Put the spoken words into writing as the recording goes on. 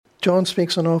John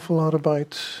speaks an awful lot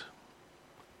about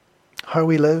how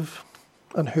we live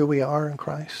and who we are in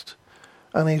Christ.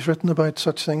 And he's written about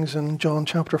such things in John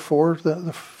chapter 4,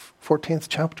 the 14th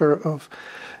chapter of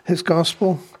his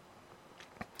gospel.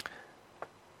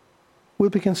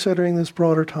 We'll be considering this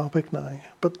broader topic now,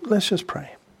 but let's just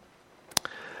pray.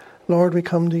 Lord, we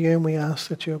come to you and we ask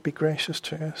that you'll be gracious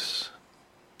to us.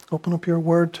 Open up your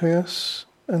word to us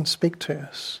and speak to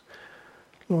us.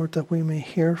 Lord, that we may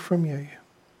hear from you.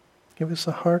 Give us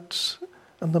the hearts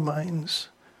and the minds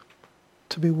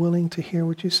to be willing to hear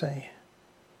what you say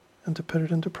and to put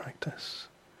it into practice.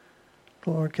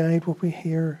 Lord, guide what we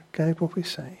hear, guide what we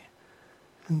say.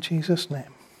 In Jesus'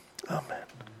 name, amen.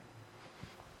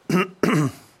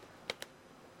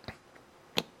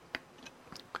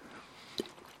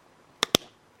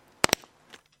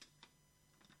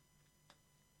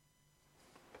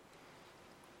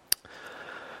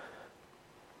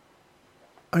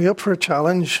 Are you up for a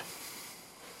challenge?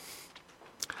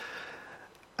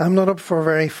 I'm not up for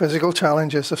very physical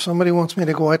challenges. If somebody wants me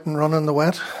to go out and run in the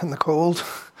wet and the cold,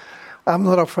 I'm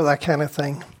not up for that kind of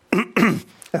thing.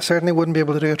 I certainly wouldn't be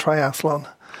able to do a triathlon.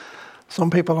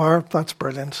 Some people are, that's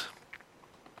brilliant.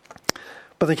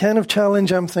 But the kind of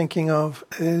challenge I'm thinking of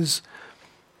is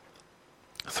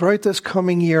throughout this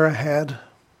coming year ahead,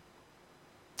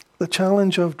 the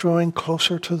challenge of drawing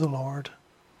closer to the Lord,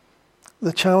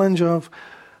 the challenge of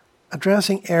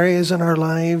addressing areas in our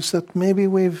lives that maybe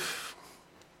we've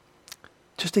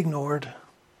just ignored.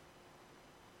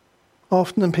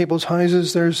 Often in people's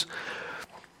houses there's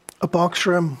a box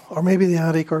room, or maybe the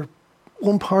attic, or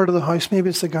one part of the house, maybe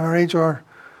it's the garage or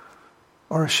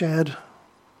a shed,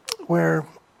 where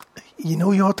you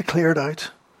know you ought to clear it out,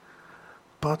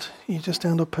 but you just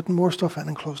end up putting more stuff in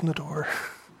and closing the door.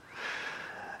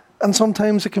 And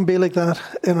sometimes it can be like that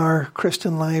in our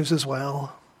Christian lives as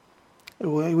well.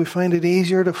 We find it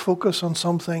easier to focus on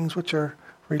some things which are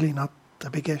really not the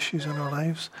big issues in our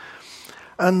lives,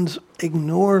 and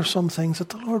ignore some things that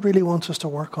the Lord really wants us to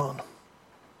work on.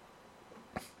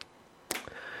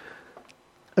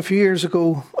 A few years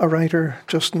ago, a writer,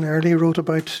 Justin Earley, wrote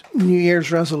about New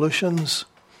Year's resolutions.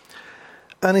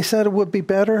 And he said it would be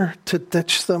better to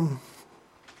ditch them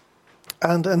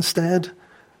and instead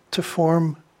to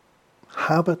form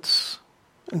habits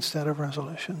instead of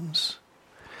resolutions.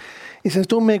 He says,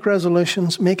 don't make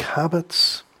resolutions, make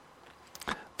habits.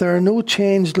 There are no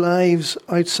changed lives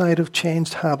outside of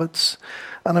changed habits.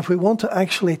 And if we want to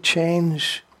actually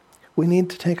change, we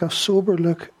need to take a sober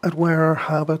look at where our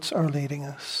habits are leading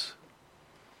us.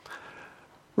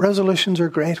 Resolutions are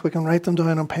great. We can write them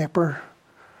down on paper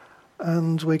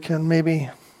and we can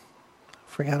maybe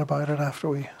forget about it after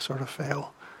we sort of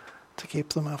fail to keep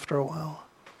them after a while.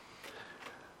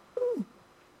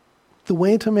 The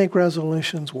way to make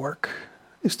resolutions work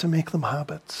is to make them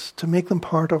habits, to make them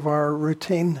part of our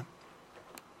routine.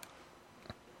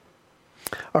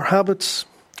 Our habits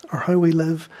are how we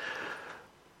live.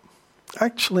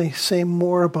 Actually say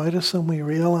more about us than we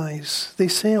realize. They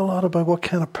say a lot about what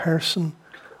kind of person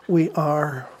we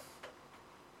are.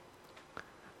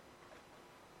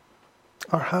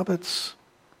 Our habits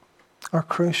are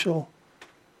crucial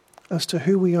as to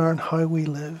who we are and how we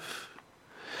live.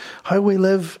 How we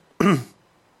live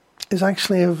is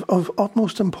actually of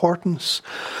utmost importance.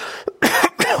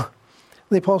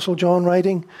 The Apostle John,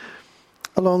 writing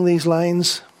along these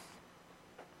lines,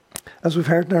 as we've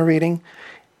heard in our reading,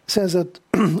 says that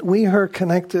we are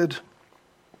connected,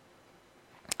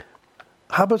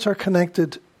 habits are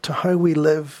connected to how we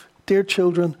live. Dear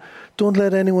children, don't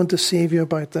let anyone deceive you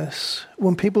about this.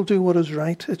 When people do what is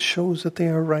right, it shows that they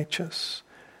are righteous,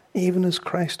 even as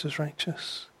Christ is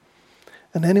righteous.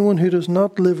 And anyone who does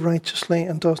not live righteously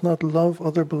and does not love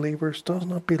other believers does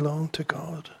not belong to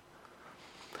God.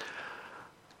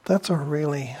 That's a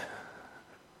really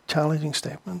challenging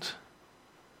statement.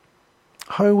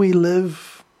 How we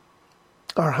live,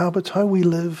 our habits, how we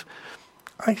live,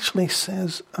 actually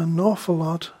says an awful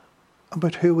lot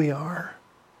about who we are.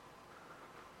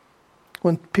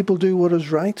 When people do what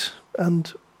is right,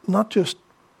 and not just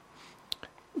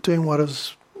doing what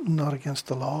is not against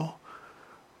the law,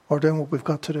 or doing what we've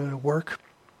got to do at work,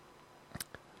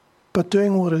 but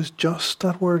doing what is just,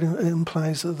 that word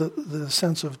implies the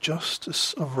sense of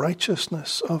justice, of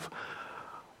righteousness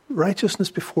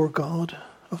before God,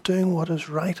 of doing what is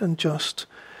right and just.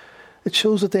 It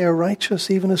shows that they are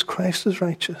righteous even as Christ is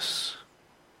righteous.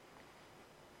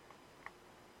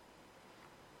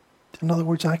 In other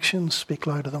words, actions speak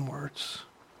louder than words.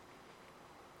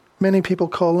 Many people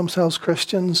call themselves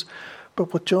Christians,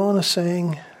 but what John is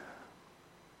saying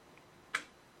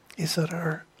is that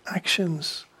our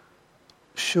actions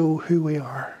show who we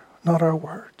are not our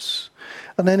words.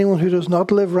 And anyone who does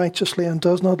not live righteously and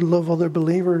does not love other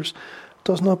believers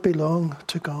does not belong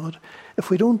to God. If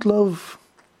we don't love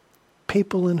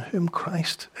people in whom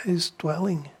Christ is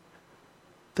dwelling,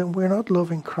 then we're not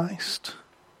loving Christ.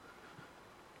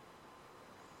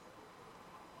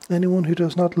 Anyone who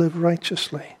does not live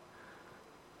righteously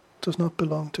does not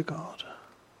belong to God.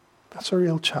 That's a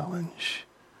real challenge.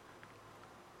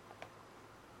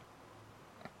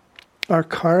 Our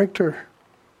character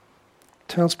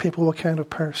tells people what kind of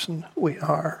person we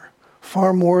are,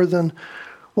 far more than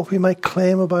what we might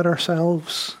claim about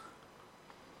ourselves.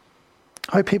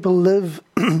 How people live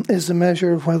is the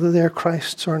measure of whether they are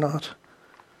Christ's or not,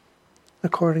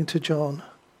 according to John.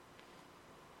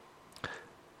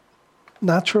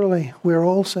 Naturally, we're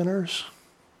all sinners.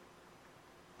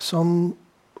 Some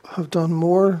have done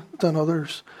more than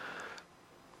others,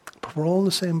 but we're all in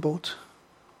the same boat.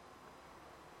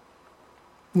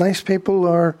 Nice people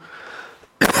are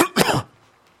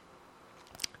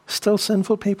still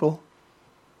sinful people,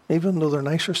 even though they're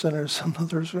nicer sinners than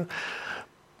others.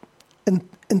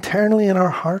 Internally in our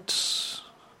hearts,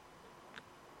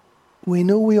 we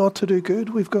know we ought to do good.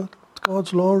 We've got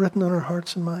God's law written on our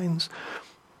hearts and minds,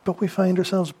 but we find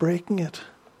ourselves breaking it.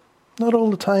 Not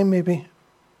all the time, maybe.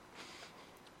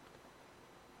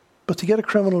 But to get a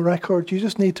criminal record, you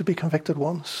just need to be convicted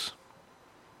once.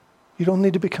 You don't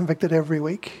need to be convicted every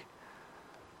week.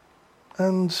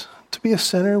 And to be a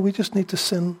sinner, we just need to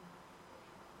sin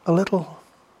a little.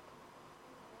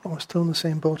 And we're still in the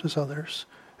same boat as others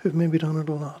who've maybe done it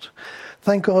or not.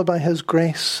 Thank God by His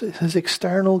grace, His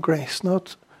external grace,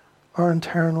 not our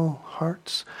internal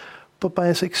hearts, but by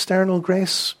His external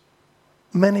grace,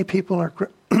 many people are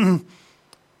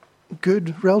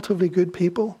good, relatively good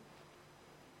people.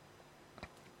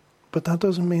 But that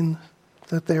doesn't mean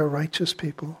that they are righteous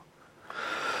people.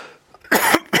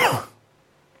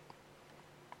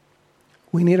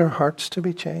 We need our hearts to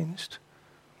be changed.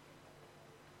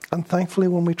 And thankfully,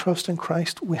 when we trust in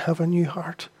Christ, we have a new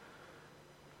heart.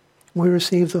 We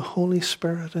receive the Holy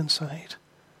Spirit inside.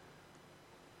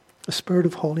 The Spirit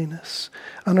of holiness.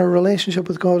 And our relationship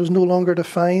with God is no longer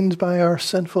defined by our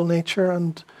sinful nature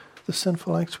and the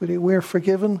sinful acts we do. We are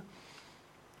forgiven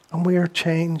and we are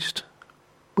changed.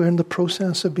 We're in the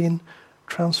process of being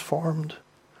transformed.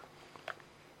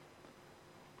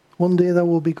 One day that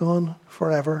will be gone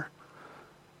forever.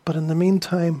 But in the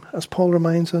meantime, as Paul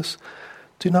reminds us,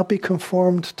 do not be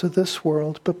conformed to this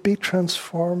world, but be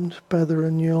transformed by the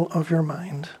renewal of your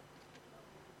mind.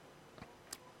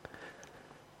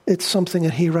 It's something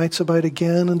that he writes about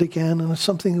again and again, and it's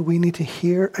something that we need to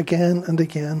hear again and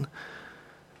again.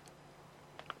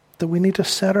 That we need to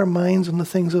set our minds on the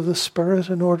things of the Spirit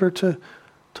in order to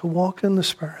walk in the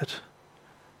Spirit.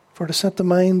 For to set the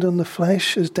mind on the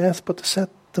flesh is death, but to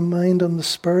set the mind on the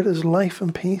Spirit is life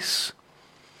and peace.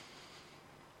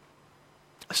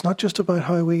 It's not just about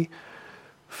how we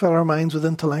fill our minds with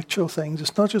intellectual things.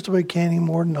 It's not just about gaining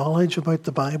more knowledge about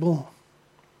the Bible.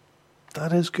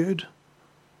 That is good.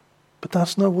 But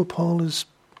that's not what Paul is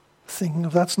thinking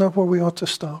of. That's not where we ought to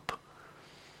stop.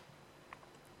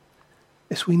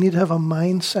 It's we need to have a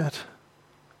mindset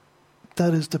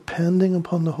that is depending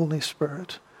upon the Holy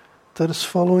Spirit, that is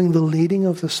following the leading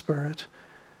of the Spirit,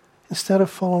 instead of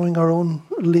following our own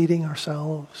leading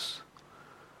ourselves.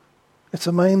 It's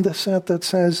a mindset that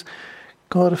says,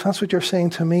 God, if that's what you're saying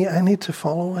to me, I need to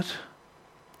follow it.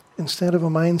 Instead of a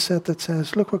mindset that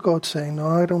says, look what God's saying. No,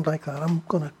 I don't like that. I'm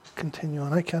going to continue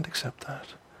on. I can't accept that.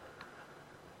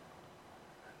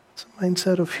 It's a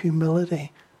mindset of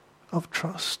humility, of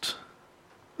trust,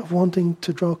 of wanting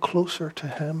to draw closer to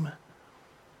Him.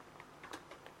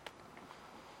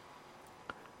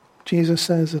 Jesus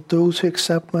says that those who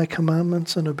accept my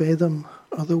commandments and obey them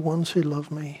are the ones who love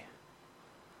me.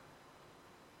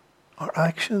 Our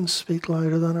actions speak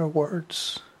louder than our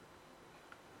words.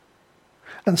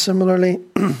 And similarly,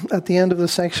 at the end of the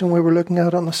section we were looking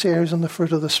at on the series on the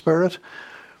fruit of the Spirit,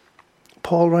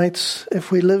 Paul writes,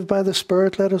 if we live by the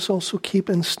Spirit, let us also keep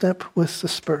in step with the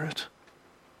Spirit.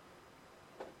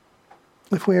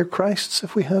 If we are Christ's,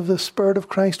 if we have the Spirit of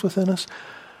Christ within us,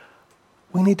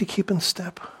 we need to keep in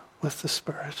step with the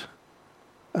Spirit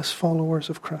as followers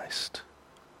of Christ.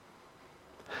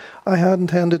 I had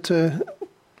intended to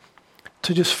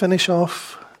just finish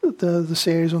off the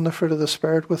series on the fruit of the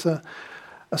Spirit with a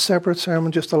separate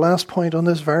sermon, just the last point on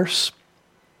this verse.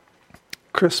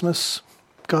 Christmas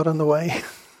got in the way.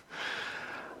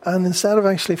 And instead of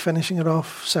actually finishing it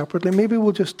off separately, maybe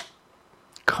we'll just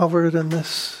cover it in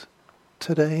this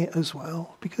today as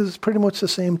well, because it's pretty much the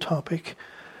same topic.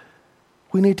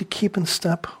 We need to keep in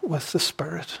step with the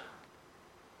Spirit.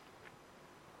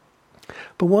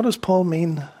 But what does Paul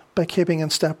mean by keeping in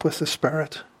step with the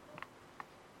Spirit?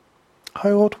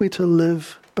 How ought we to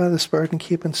live by the Spirit and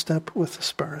keep in step with the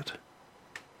Spirit?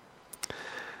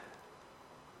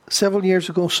 Several years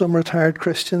ago, some retired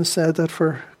Christians said that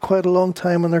for quite a long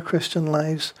time in their Christian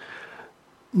lives,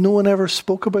 no one ever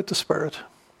spoke about the Spirit.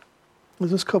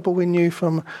 There's this couple we knew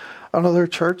from another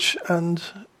church, and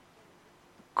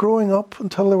growing up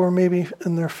until they were maybe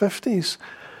in their 50s,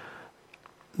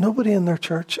 nobody in their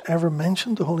church ever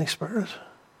mentioned the Holy Spirit.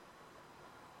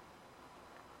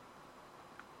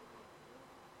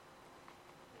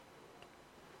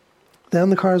 Then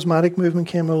the charismatic movement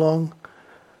came along,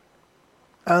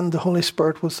 and the Holy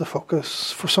Spirit was the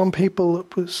focus. For some people,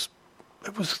 it was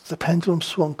the pendulum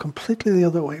swung completely the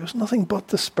other way. It was nothing but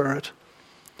the Spirit.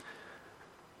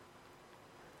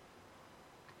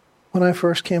 When I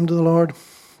first came to the Lord,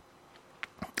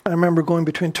 I remember going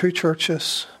between two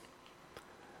churches.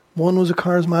 One was a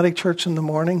charismatic church in the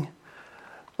morning,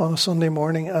 on a Sunday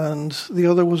morning, and the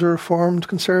other was a Reformed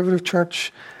conservative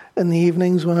church in the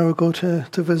evenings when I would go to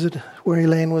visit where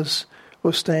Elaine was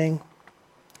staying.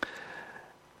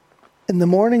 In the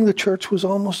morning, the church was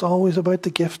almost always about the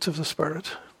gifts of the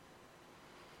Spirit.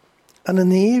 And in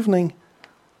the evening,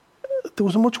 there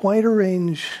was a much wider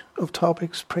range of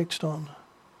topics preached on.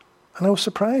 And I was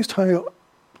surprised how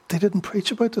they didn't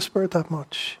preach about the Spirit that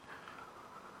much.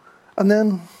 And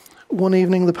then one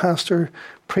evening, the pastor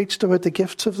preached about the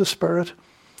gifts of the Spirit.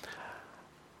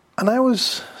 And I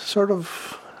was sort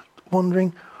of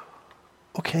wondering,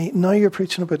 okay, now you're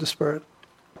preaching about the Spirit.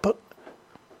 But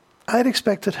I'd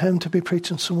expected him to be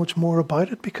preaching so much more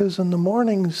about it, because in the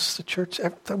mornings, the church,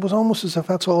 that was almost as if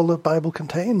that's all the Bible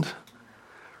contained.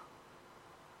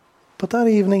 But that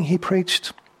evening he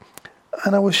preached,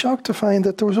 and I was shocked to find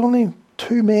that there was only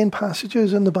 2 main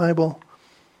passages in the Bible,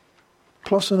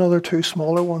 plus another 2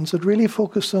 smaller ones, that really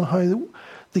focused on how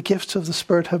the gifts of the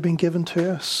Spirit have been given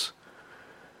to us.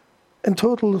 In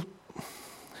total,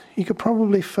 you could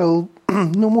probably fill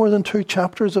no more than 2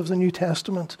 chapters of the New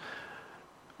Testament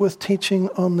with teaching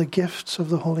on the gifts of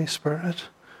the Holy Spirit.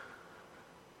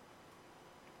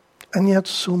 And yet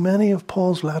so many of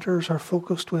Paul's letters are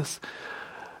focused with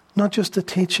not just the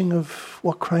teaching of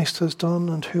what Christ has done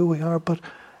and who we are, but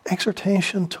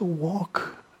exhortation to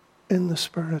walk in the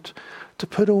Spirit, to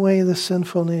put away the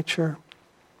sinful nature,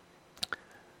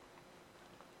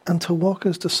 and to walk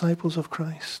as disciples of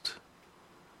Christ.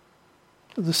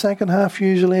 The second half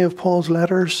usually of Paul's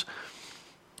letters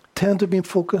tend to be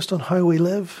focused on how we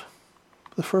live.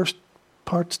 The first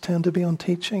parts tend to be on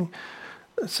teaching.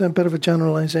 It's a bit of a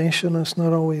generalization. It's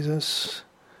not always as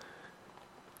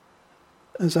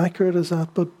accurate as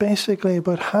that. But basically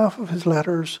about half of his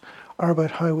letters are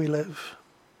about how we live.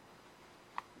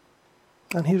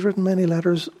 And he's written many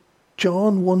letters.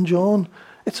 1 John,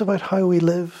 it's about how we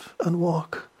live and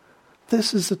walk.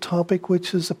 This is the topic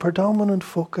which is the predominant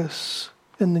focus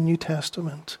in the New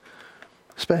Testament,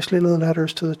 especially the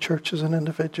letters to the churches and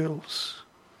individuals.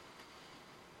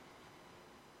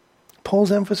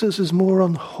 Paul's emphasis is more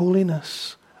on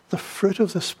holiness, the fruit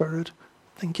of the Spirit,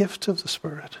 than gifts of the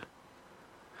Spirit.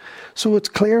 So it's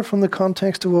clear from the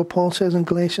context of what Paul says in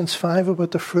Galatians 5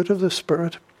 about the fruit of the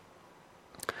Spirit,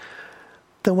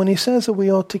 that when he says that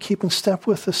we ought to keep in step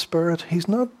with the Spirit, he's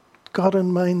not got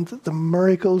in mind the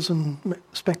miracles and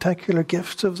spectacular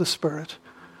gifts of the Spirit,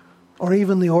 or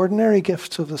even the ordinary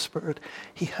gifts of the Spirit.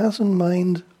 He has in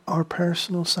mind our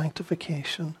personal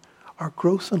sanctification, our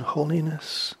growth in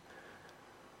holiness.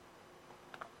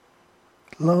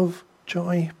 Love,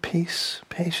 joy, peace,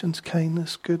 patience,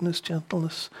 kindness, goodness,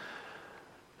 gentleness,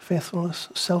 faithfulness,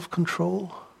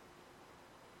 self-control.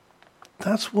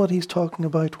 That's what he's talking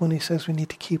about when he says we need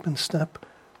to keep in step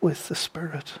with the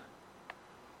Spirit.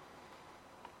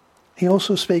 He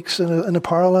also speaks in a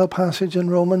parallel passage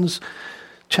in Romans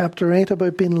chapter 8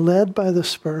 about being led by the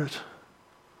Spirit.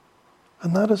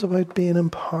 And that is about being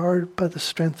empowered by the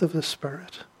strength of the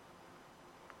Spirit.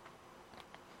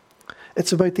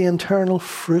 It's about the internal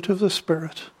fruit of the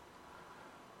Spirit.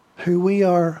 Who we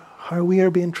are, how we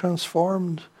are being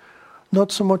transformed.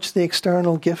 Not so much the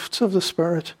external gifts of the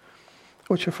Spirit,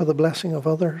 which are for the blessing of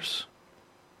others.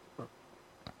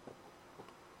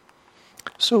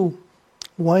 So,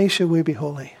 why should we be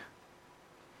holy?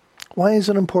 Why is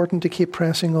it important to keep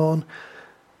pressing on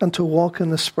and to walk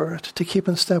in the Spirit, to keep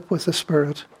in step with the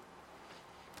Spirit?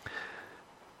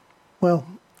 Well,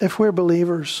 if we're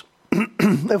believers,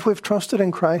 if we've trusted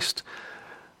in Christ,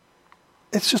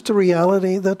 it's just a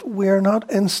reality that we're not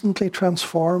instantly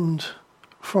transformed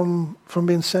from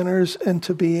being sinners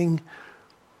into being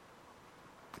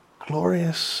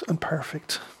glorious and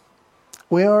perfect.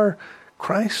 We are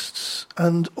Christ's,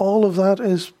 and all of that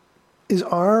is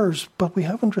ours, but we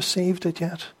haven't received it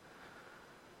yet.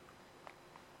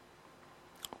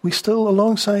 We still,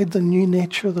 alongside the new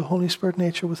nature, the Holy Spirit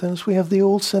nature within us, we have the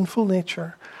old sinful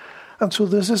nature. And so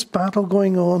there's this battle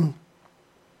going on,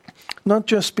 not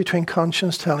just between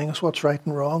conscience telling us what's right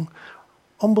and wrong.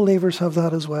 Unbelievers have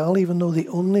that as well, even though they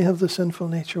only have the sinful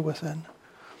nature within.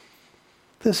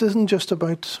 This isn't just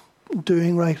about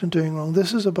doing right and doing wrong.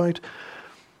 This is about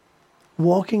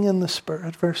walking in the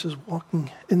Spirit versus walking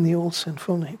in the old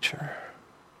sinful nature.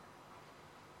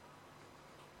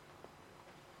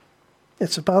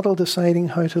 It's a battle deciding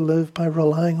how to live by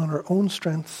relying on our own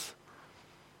strength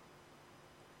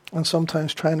and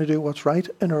sometimes trying to do what's right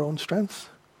in our own strength,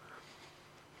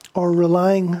 or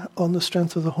relying on the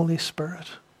strength of the Holy Spirit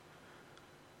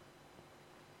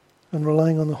and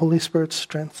relying on the Holy Spirit's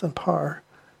strength and power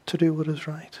to do what is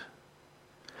right.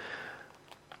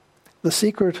 The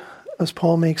secret, as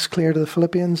Paul makes clear to the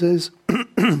Philippians, is,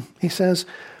 he says,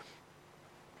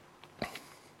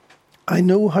 I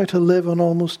know how to live on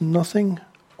almost nothing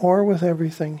or with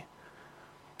everything.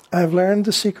 I have learned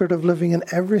the secret of living in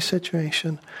every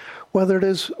situation, whether it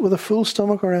is with a full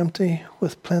stomach or empty,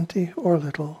 with plenty or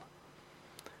little.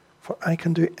 For I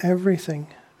can do everything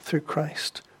through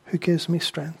Christ who gives me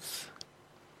strength.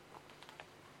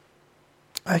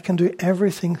 I can do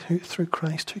everything through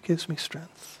Christ who gives me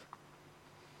strength.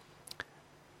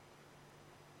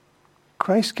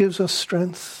 Christ gives us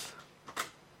strength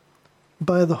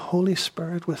by the Holy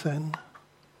Spirit within.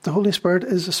 The Holy Spirit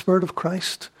is the Spirit of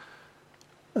Christ,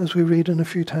 as we read in a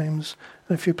few times,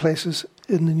 in a few places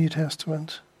in the New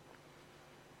Testament.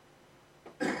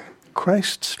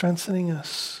 Christ strengthening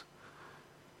us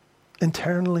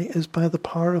internally is by the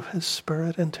power of his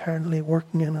Spirit internally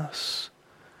working in us,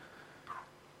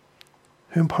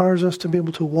 who empowers us to be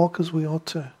able to walk as we ought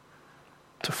to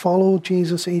follow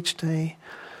Jesus each day,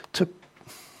 to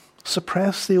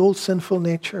suppress the old sinful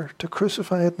nature, to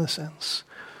crucify it in a sense.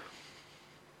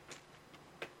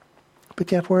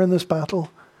 But yet we're in this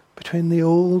battle between the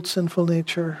old sinful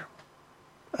nature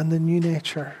and the new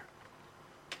nature.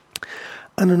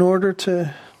 And in order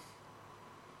to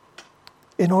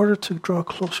draw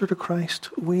closer to Christ,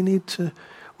 we need to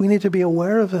be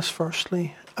aware of this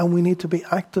firstly, and we need to be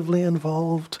actively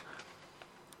involved.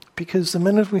 Because the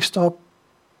minute we stop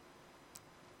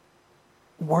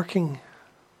working,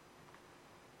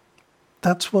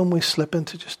 that's when we slip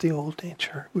into just the old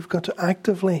nature. We've got to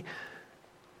actively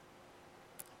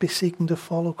be seeking to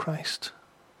follow Christ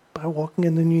by walking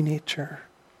in the new nature.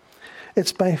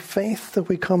 It's by faith that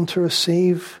we come to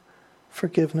receive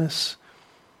forgiveness,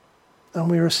 and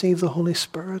we receive the Holy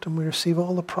Spirit, and we receive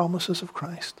all the promises of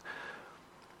Christ.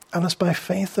 And it's by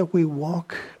faith that we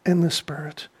walk in the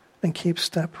Spirit and keep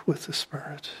step with the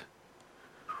Spirit.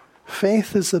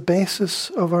 Faith is the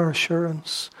basis of our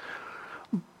assurance,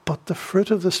 but the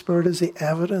fruit of the Spirit is the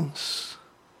evidence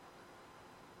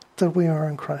that we are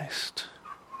in Christ.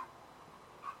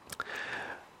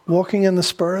 Walking in the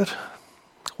Spirit.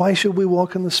 Why should we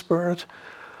walk in the Spirit?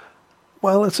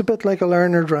 Well, it's a bit like a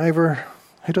learner driver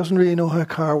who doesn't really know how a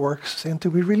car works, saying, do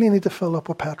we really need to fill up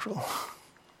with petrol?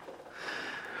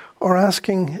 Or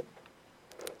asking,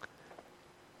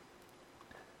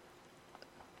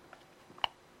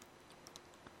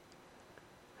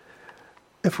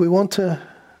 if we want to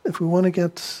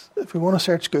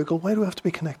search Google, why do we have to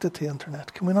be connected to the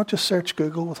internet? Can we not just search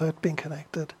Google without being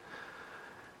connected?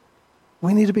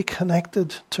 We need to be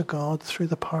connected to God through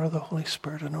the power of the Holy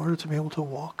Spirit in order to be able to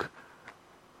walk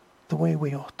the way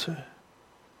we ought to.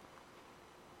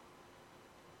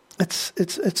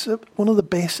 It's one of the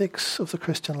basics of the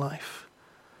Christian life.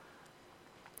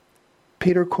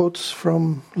 Peter quotes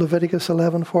from Leviticus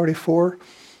 11:44,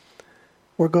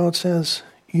 where God says,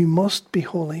 "You must be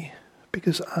holy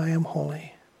because I am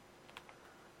holy."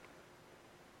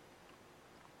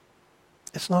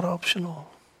 It's not optional.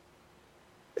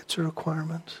 It's a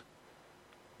requirement.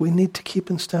 We need to keep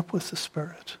in step with the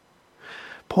Spirit.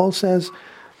 Paul says,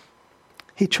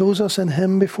 He chose us in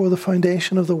Him before the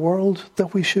foundation of the world,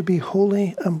 that we should be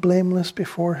holy and blameless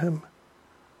before Him.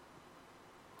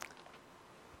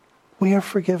 We are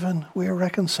forgiven. We are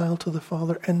reconciled to the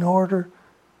Father in order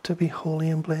to be holy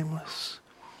and blameless.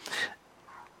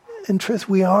 In truth,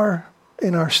 we are,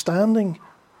 in our standing,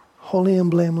 holy and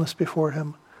blameless before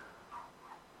Him.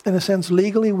 In a sense,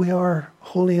 legally, we are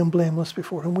holy and blameless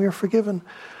before Him. We are forgiven.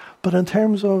 But in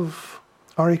terms of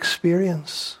our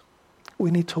experience, we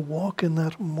need to walk in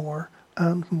that more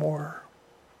and more.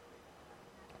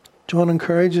 John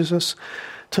encourages us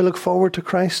to look forward to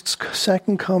Christ's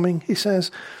second coming. He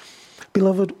says,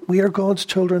 "Beloved, we are God's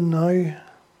children now,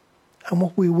 And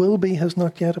what we will be has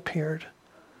not yet appeared.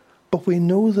 But we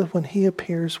know that when he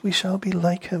appears, we shall be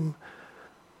like him,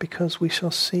 because we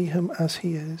shall see him as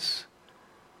he is.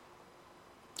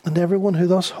 And everyone who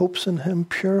thus hopes in him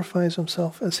purifies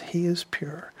himself as he is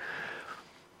pure.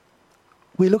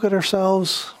 We look at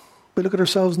ourselves in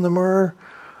the mirror,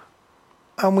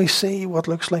 and we see what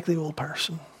looks like the old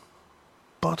person.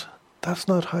 But that's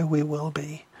not how we will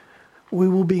be. We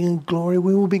will be in glory.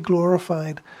 We will be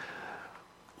glorified.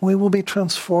 We will be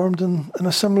transformed in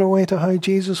a similar way to how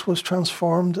Jesus was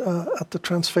transformed at the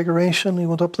Transfiguration. He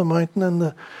went up the mountain and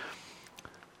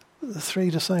the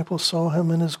three disciples saw him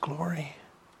in his glory.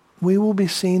 We will be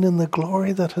seen in the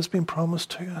glory that has been promised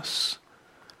to us.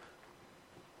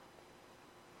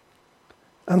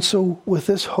 And so with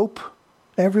this hope,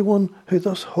 everyone who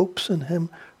thus hopes in him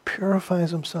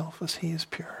purifies himself as he is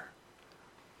pure.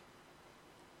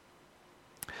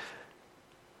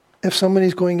 If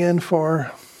somebody's going in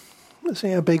for, let's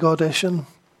say, a big audition,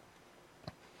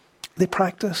 they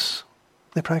practice.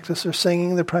 They practice their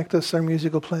singing, they practice their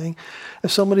musical playing.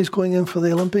 If somebody's going in for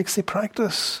the Olympics, they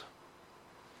practice.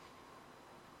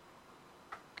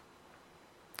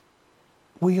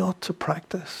 We ought to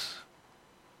practice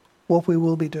what we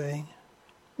will be doing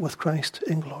with Christ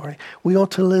in glory. We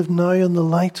ought to live now in the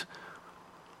light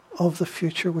of the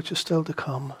future which is still to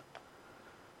come.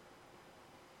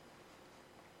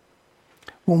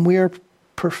 When we are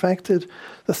perfected,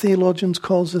 the theologians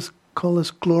call this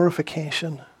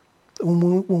glorification.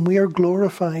 When we are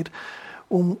glorified,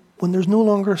 when there's no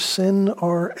longer sin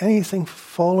or anything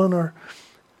fallen or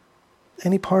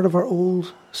any part of our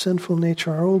old sinful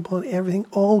nature, our old body, everything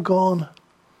all gone,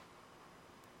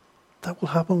 that will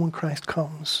happen when Christ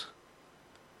comes.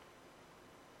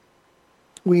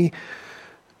 We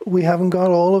haven't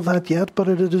got all of that yet, but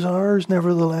it is ours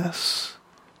nevertheless.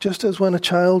 Just as when a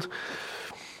child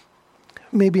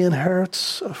maybe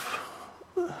inherits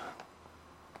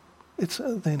it's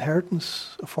the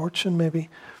inheritance, a fortune maybe.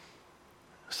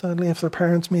 Sadly, if their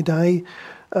parents may die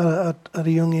at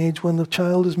a young age, when the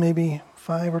child is maybe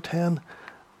 5 or 10,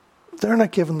 they're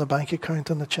not given the bank account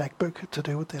and the checkbook to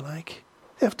do what they like.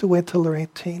 They have to wait till they're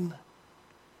 18.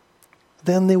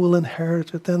 Then they will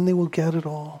inherit it. Then they will get it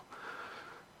all.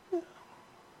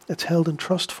 It's held in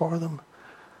trust for them.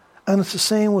 And it's the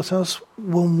same with us.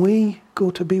 When we go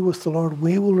to be with the Lord,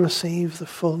 we will receive the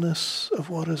fullness of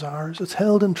what is ours. It's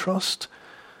held in trust,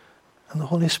 and the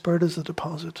Holy Spirit is the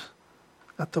deposit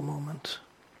at the moment.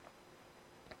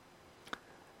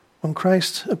 When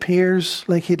Christ appears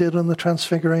like he did on the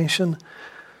Transfiguration,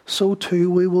 so too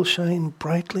we will shine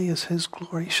brightly as his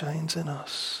glory shines in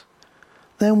us.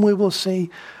 Then we will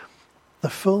see the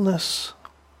fullness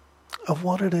of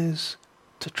what it is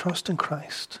to trust in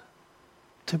Christ,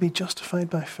 to be justified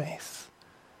by faith,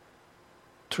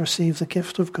 to receive the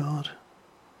gift of God.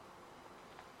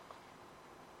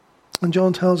 And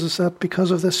John tells us that because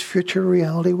of this future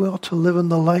reality, we ought to live in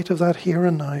the light of that here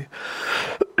and now.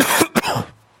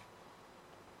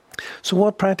 So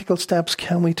what practical steps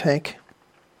can we take?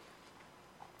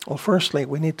 Well, firstly,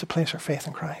 we need to place our faith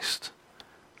in Christ.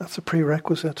 That's a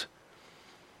prerequisite.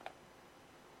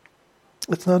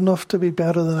 It's not enough to be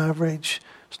better than average.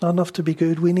 It's not enough to be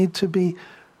good. We need to be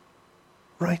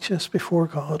righteous before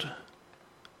God.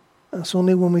 And it's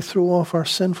only when we throw off our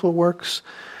sinful works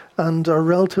and our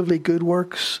relatively good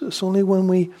works, it's only when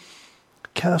we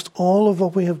cast all of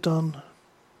what we have done,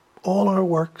 all our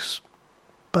works,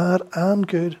 bad and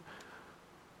good,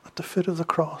 at the foot of the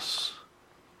cross,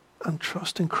 and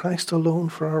trust in Christ alone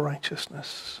for our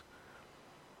righteousness.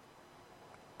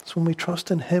 It's when we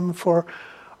trust in him for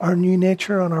our new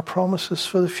nature and our promises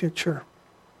for the future.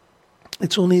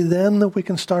 It's only then that we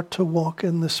can start to walk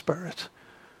in the Spirit,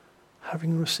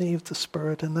 having received the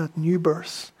Spirit in that new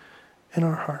birth in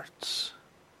our hearts.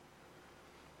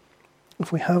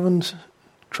 If we haven't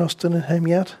trusted in him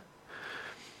yet,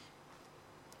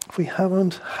 if we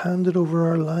haven't handed over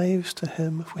our lives to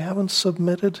him, if we haven't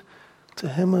submitted to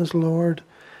him as Lord,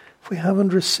 if we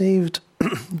haven't received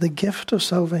the gift of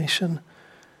salvation,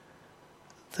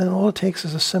 then all it takes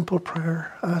is a simple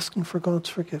prayer, asking for God's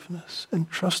forgiveness,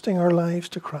 entrusting our lives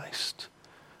to Christ.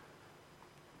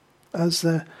 As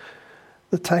the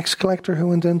tax collector who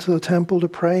went into the temple to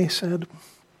pray said,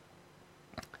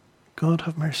 God,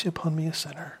 have mercy upon me, a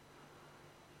sinner.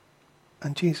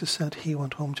 And Jesus said he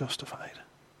went home justified.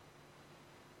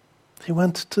 He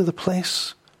went to the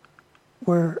place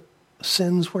where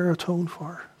sins were atoned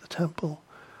for, the temple.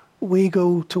 We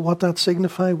go to what that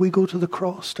signified. We go to the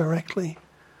cross directly.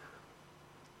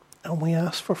 And we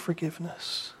ask for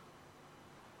forgiveness.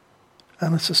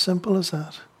 And it's as simple as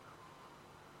that.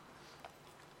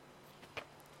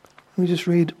 Let me just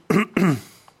read a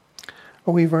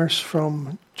wee verse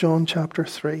from John chapter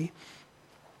 3.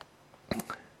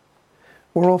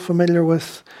 We're all familiar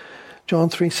with John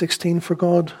 3:16. For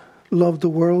God loved the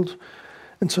world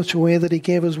in such a way that he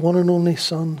gave his one and only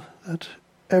Son, that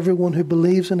everyone who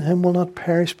believes in him will not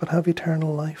perish but have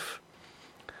eternal life.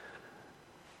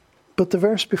 But the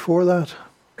verse before that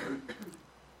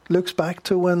looks back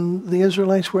to when the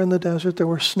Israelites were in the desert. There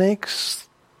were snakes.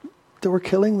 They were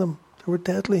killing them. They were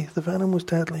deadly. The venom was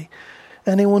deadly.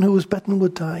 Anyone who was bitten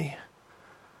would die.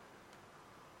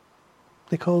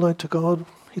 They called out to God.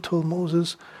 He told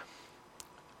Moses,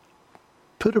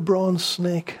 put a bronze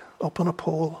snake up on a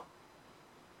pole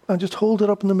and just hold it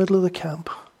up in the middle of the camp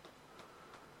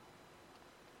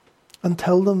and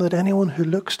tell them that anyone who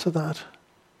looks to that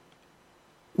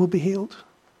will be healed.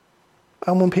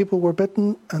 And when people were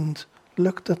bitten and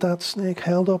looked at that snake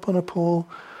held up on a pole,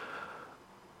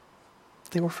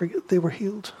 they were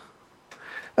healed.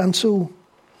 And so,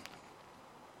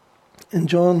 in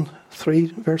John 3,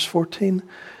 verse 14,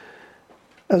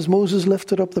 as Moses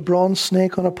lifted up the bronze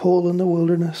snake on a pole in the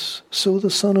wilderness, so the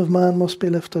Son of Man must be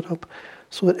lifted up,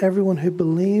 so that everyone who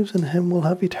believes in him will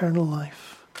have eternal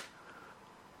life.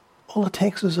 All it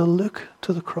takes is a look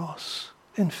to the cross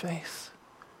in faith,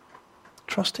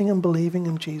 trusting and believing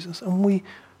in Jesus, and we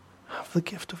have the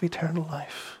gift of eternal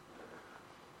life.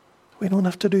 We don't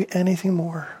have to do anything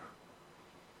more.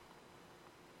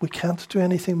 We can't do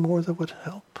anything more that would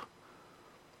help,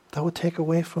 that would take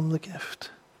away from the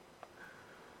gift.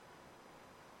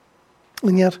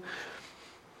 And yet,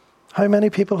 how many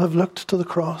people have looked to the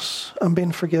cross and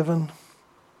been forgiven,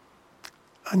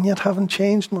 and yet haven't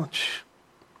changed much?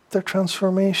 Their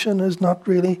transformation is not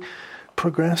really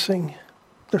progressing.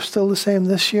 They're still the same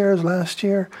this year as last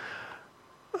year,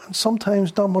 and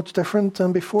sometimes not much different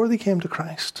than before they came to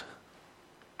Christ.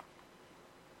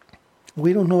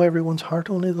 We don't know everyone's heart,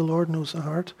 only the Lord knows the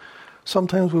heart.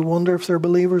 Sometimes we wonder if they're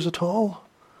believers at all.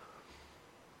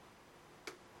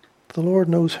 The Lord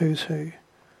knows who's who.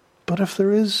 But if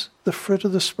there is the fruit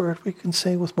of the Spirit, we can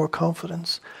say with more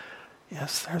confidence,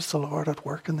 yes, there's the Lord at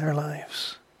work in their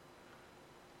lives.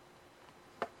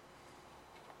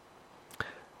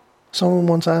 Someone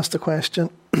once asked the question,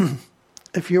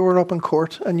 if you were up in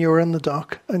court and you were in the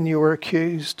dock and you were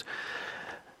accused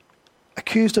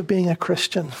of being a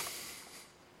Christian,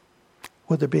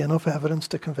 would there be enough evidence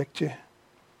to convict you?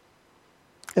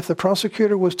 If the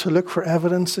prosecutor was to look for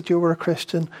evidence that you were a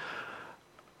Christian,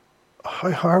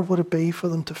 how hard would it be for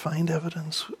them to find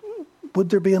evidence?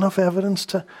 Would there be enough evidence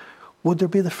would there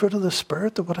be the fruit of the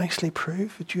Spirit that would actually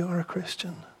prove that you are a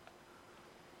Christian?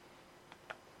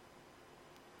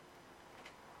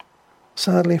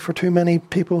 Sadly, for too many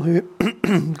people who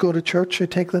go to church, who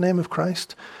take the name of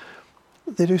Christ,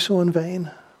 they do so in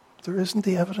vain. There isn't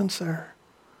the evidence there.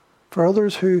 For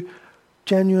others who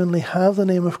genuinely have the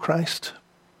name of Christ,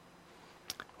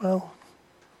 well,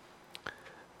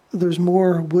 there's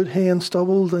more wood, hay and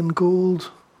stubble than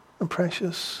gold and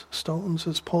precious stones,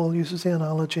 as Paul uses the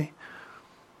analogy.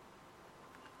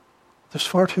 There's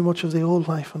far too much of the old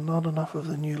life and not enough of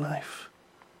the new life.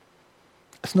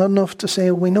 It's not enough to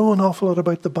say we know an awful lot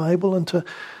about the Bible and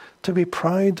to be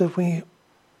proud that we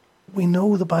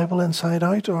know the Bible inside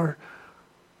out, or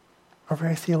are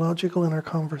very theological in our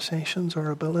conversations,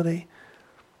 our ability.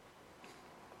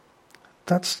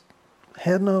 That's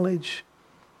head knowledge.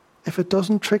 If it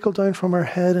doesn't trickle down from our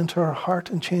head into our heart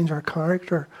and change our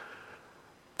character,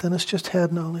 then it's just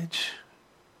head knowledge.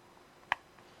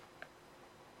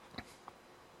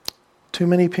 Too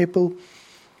many people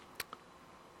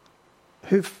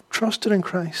who've trusted in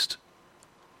Christ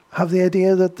have the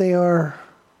idea that they are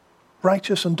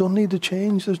righteous and don't need to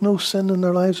change. There's no sin in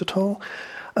their lives at all.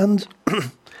 And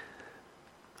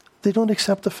they don't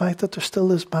accept the fact that there's still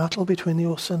this battle between the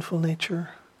old sinful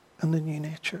nature and the new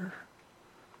nature.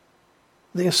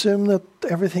 They assume that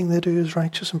everything they do is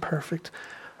righteous and perfect,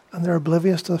 and they're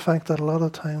oblivious to the fact that a lot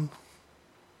of the time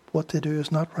what they do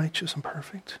is not righteous and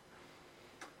perfect.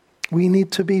 We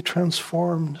need to be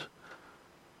transformed.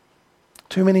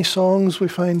 Too many songs we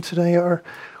find today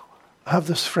have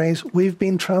this phrase, we've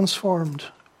been transformed.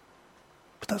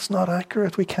 But that's not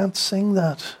accurate. We can't sing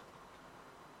that.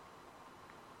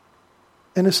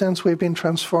 In a sense, we've been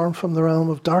transformed from the realm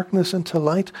of darkness into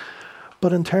light.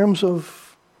 But in terms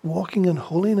of walking in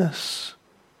holiness,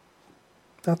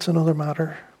 that's another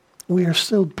matter. We are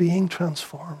still being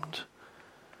transformed.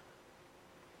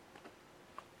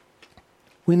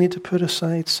 We need to put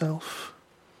aside self.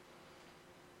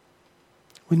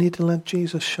 We need to let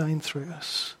Jesus shine through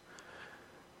us.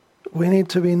 We need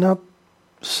to be not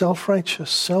self-righteous,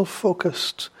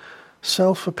 self-focused,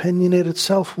 self-opinionated,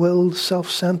 self-willed,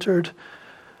 self-centered.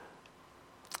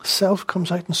 Self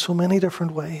comes out in so many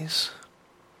different ways.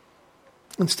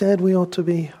 Instead, we ought to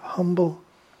be humble,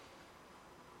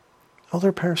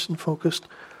 other person focused.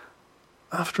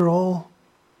 After all,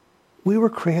 we were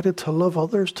created to love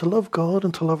others, to love God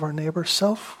and to love our neighbour.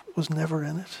 Self was never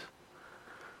in it.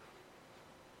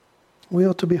 We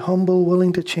ought to be humble,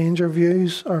 willing to change our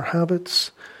views, our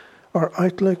habits, our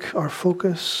outlook, our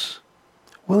focus,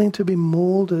 willing to be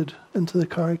moulded into the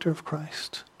character of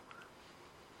Christ.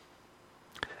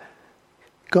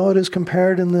 God is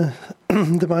compared in the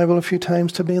the Bible a few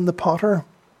times to being the potter,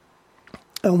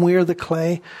 and we're the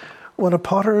clay. When a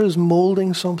potter is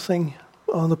moulding something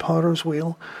on the potter's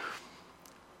wheel,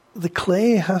 the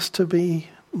clay has to be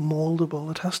mouldable.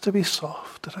 It has to be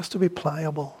soft. It has to be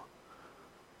pliable.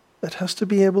 It has to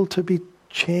be able to be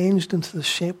changed into the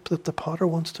shape that the potter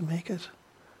wants to make it.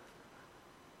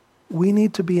 We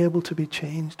need to be able to be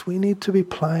changed. We need to be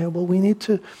pliable. We need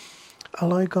to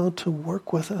allow God to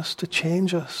work with us, to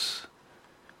change us.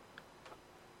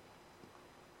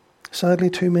 Sadly,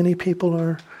 too many people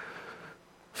are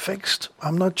fixed.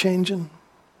 I'm not changing.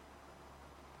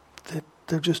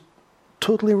 They're just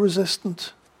totally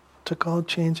resistant to God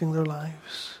changing their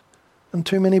lives. And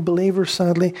too many believers,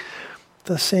 sadly,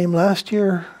 the same last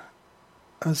year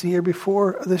as the year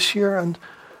before, this year, and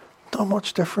not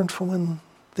much different from when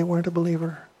they weren't a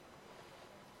believer.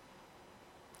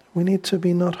 We need to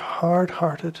be not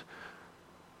hard-hearted.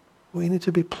 We need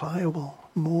to be pliable,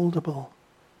 mouldable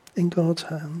in God's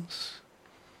hands.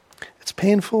 It's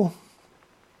painful.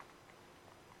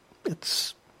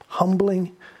 It's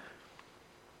humbling.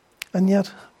 And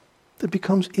yet, it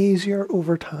becomes easier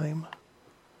over time.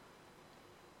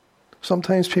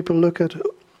 Sometimes people look at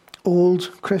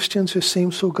old Christians who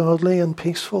seem so godly and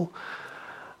peaceful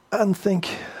and think,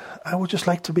 I would just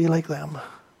like to be like them.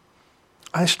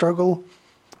 I struggle.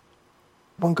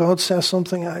 When God says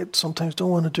something, I sometimes don't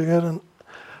want to do it. And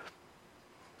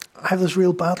I have this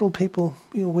real battle, people,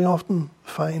 we often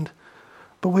find.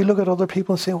 But we look at other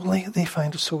people and say, well, they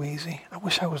find it so easy. I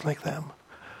wish I was like them.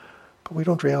 But we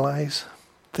don't realize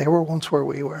they were once where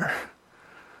we were.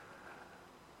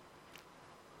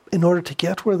 In order to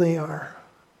get where they are,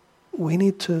 we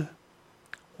need to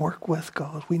work with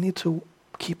God. We need to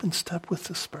keep in step with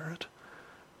the Spirit.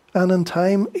 And in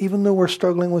time, even though we're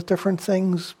struggling with different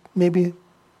things, maybe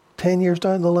 10 years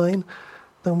down the line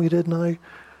than we did now,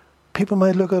 people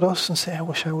might look at us and say, I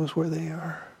wish I was where they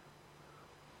are.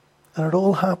 And it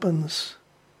all happens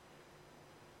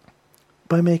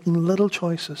by making little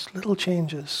choices, little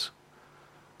changes,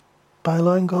 by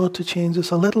allowing God to change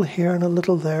us a little here and a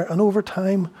little there. And over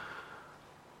time,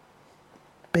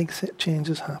 big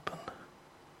changes happen.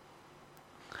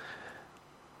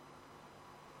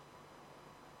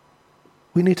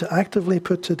 We need to actively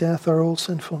put to death our old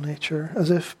sinful nature, as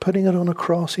if putting it on a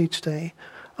cross each day,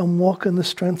 and walk in the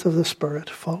strength of the Spirit,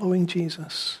 following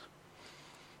Jesus.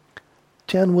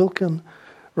 Jen Wilkin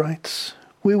writes,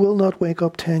 we will not wake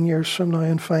up 10 years from now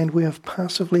and find we have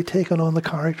passively taken on the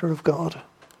character of God.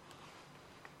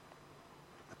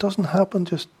 It doesn't happen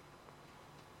just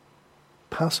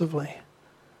passively.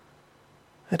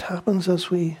 It happens as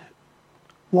we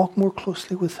walk more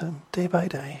closely with Him day by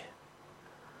day.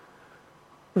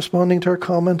 Responding to our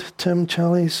comment, Tim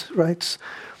Challies writes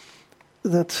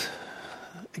that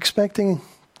expecting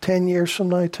 10 years from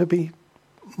now to be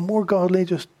more godly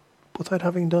just without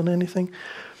having done anything,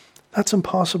 that's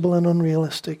impossible and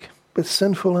unrealistic, but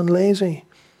sinful and lazy.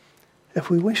 If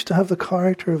we wish to have the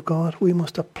character of God, we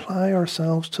must apply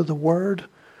ourselves to the Word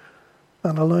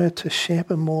and allow it to shape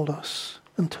and mould us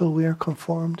until we are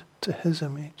conformed to His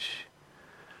image.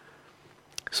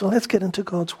 So let's get into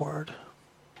God's Word.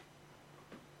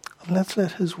 And let's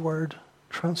let His Word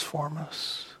transform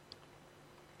us.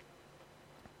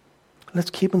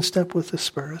 Let's keep in step with the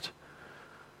Spirit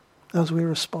as we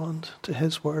respond to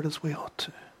His Word as we ought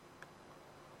to.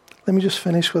 Let me just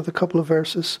finish with a couple of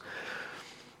verses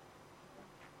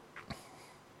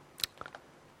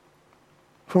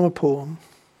from a poem.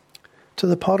 To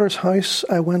the potter's house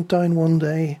I went down one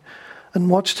day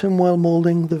and watched him while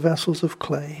moulding the vessels of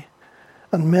clay.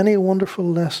 And many a wonderful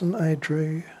lesson I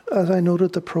drew as I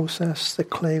noted the process the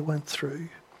clay went through.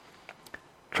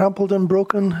 Trampled and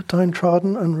broken,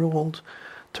 downtrodden and rolled,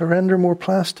 to render more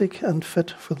plastic and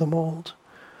fit for the mould.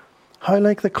 How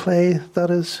like the clay that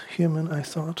is human, I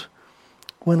thought,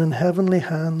 when in heavenly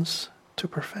hands to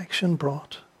perfection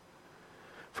brought.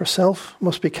 For self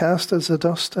must be cast as the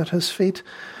dust at His feet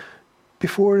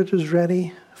before it is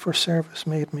ready for service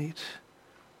made meet.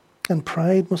 And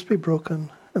pride must be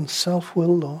broken and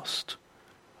self-will lost,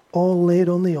 all laid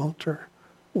on the altar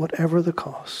whatever the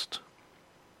cost.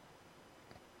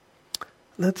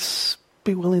 Let's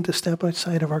be willing to step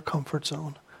outside of our comfort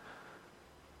zone.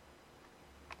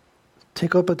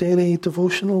 Take up a daily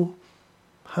devotional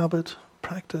habit,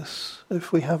 practice,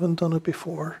 if we haven't done it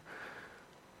before.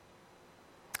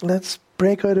 Let's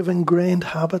break out of ingrained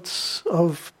habits,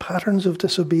 of patterns of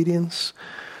disobedience.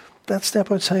 Let's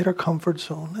step outside our comfort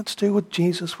zone. Let's do what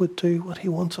Jesus would do, what he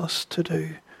wants us to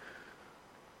do.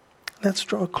 Let's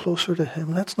draw closer to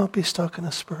him. Let's not be stuck in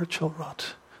a spiritual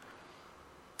rut.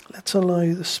 Let's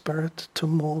allow the Spirit to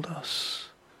mold us.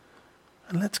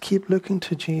 And let's keep looking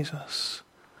to Jesus,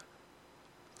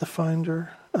 the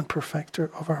founder and perfecter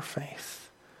of our faith.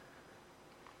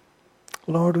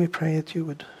 Lord, we pray that you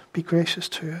would be gracious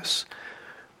to us.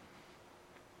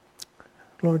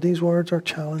 Lord, these words are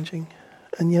challenging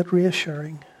and yet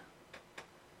reassuring.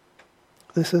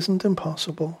 This isn't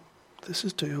impossible. This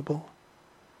is doable.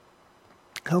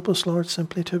 Help us, Lord,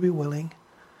 simply to be willing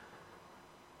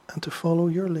and to follow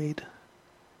your lead.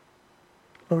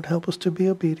 Lord, help us to be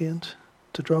obedient,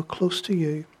 to draw close to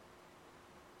you.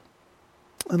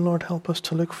 And Lord, help us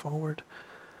to look forward.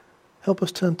 Help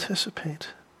us to anticipate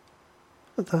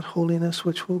that holiness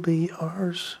which will be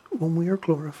ours when we are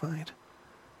glorified.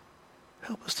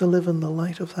 Help us to live in the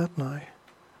light of that now,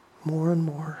 more and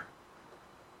more,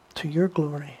 to your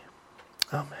glory.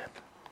 Amen.